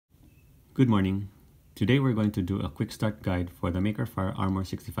Good morning. Today we're going to do a quick start guide for the Makerfire Armor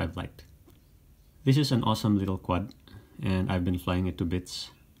 65 Lite. This is an awesome little quad and I've been flying it to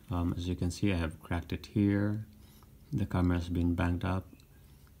bits. As you can see, I have cracked it here. The camera has been banged up.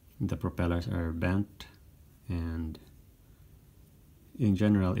 The propellers are bent, and in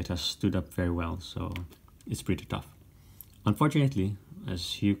general it has stood up very well, so it's pretty tough. Unfortunately,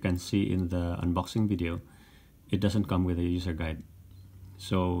 as you can see in the unboxing video, it doesn't come with a user guide.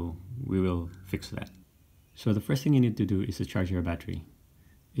 So we will fix that. So the first thing you need to do is to charge your battery.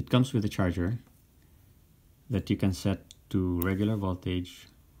 It comes with a charger that you can set to regular voltage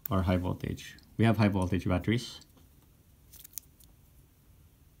or high voltage. We have high voltage batteries,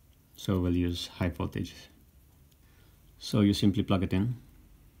 so we'll use high voltage. So you simply plug it in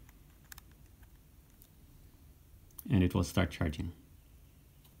and it will start charging.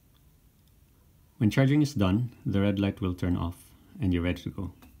 When charging is done, the red light will turn off and you're ready to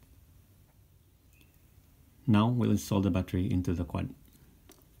go. Now we'll install the battery into the quad.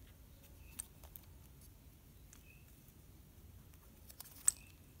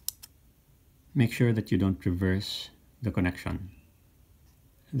 Make sure that you don't reverse the connection.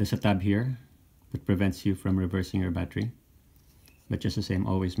 There's a tab here that prevents you from reversing your battery, but just the same,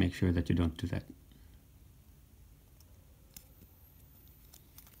 always make sure that you don't do that.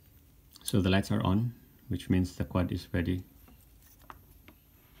 So the lights are on, which means the quad is ready.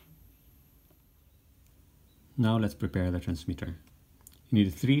 Now let's prepare the transmitter. You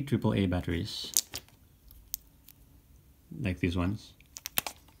need 3 AAA batteries, like these ones.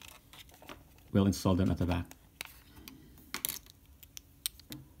 We'll install them at the back.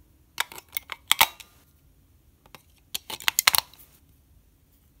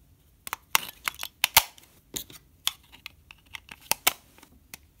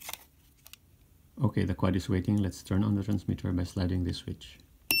 Okay, the quad is waiting. Let's turn on the transmitter by sliding this switch.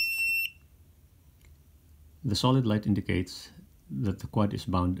 The solid light indicates that the quad is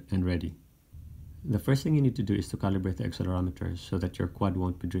bound and ready. The first thing you need to do is to calibrate the accelerometer so that your quad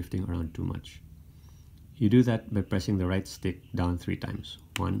won't be drifting around too much. You do that by pressing the right stick down 3 times.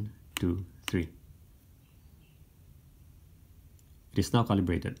 1, 2, 3. It is now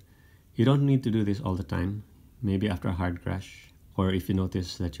calibrated. You don't need to do this all the time, maybe after a hard crash, or if you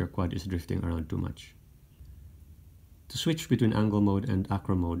notice that your quad is drifting around too much. To switch between angle mode and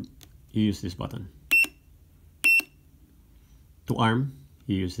acro mode, you use this button. To arm,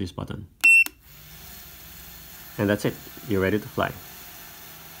 you use this button. And that's it, you're ready to fly.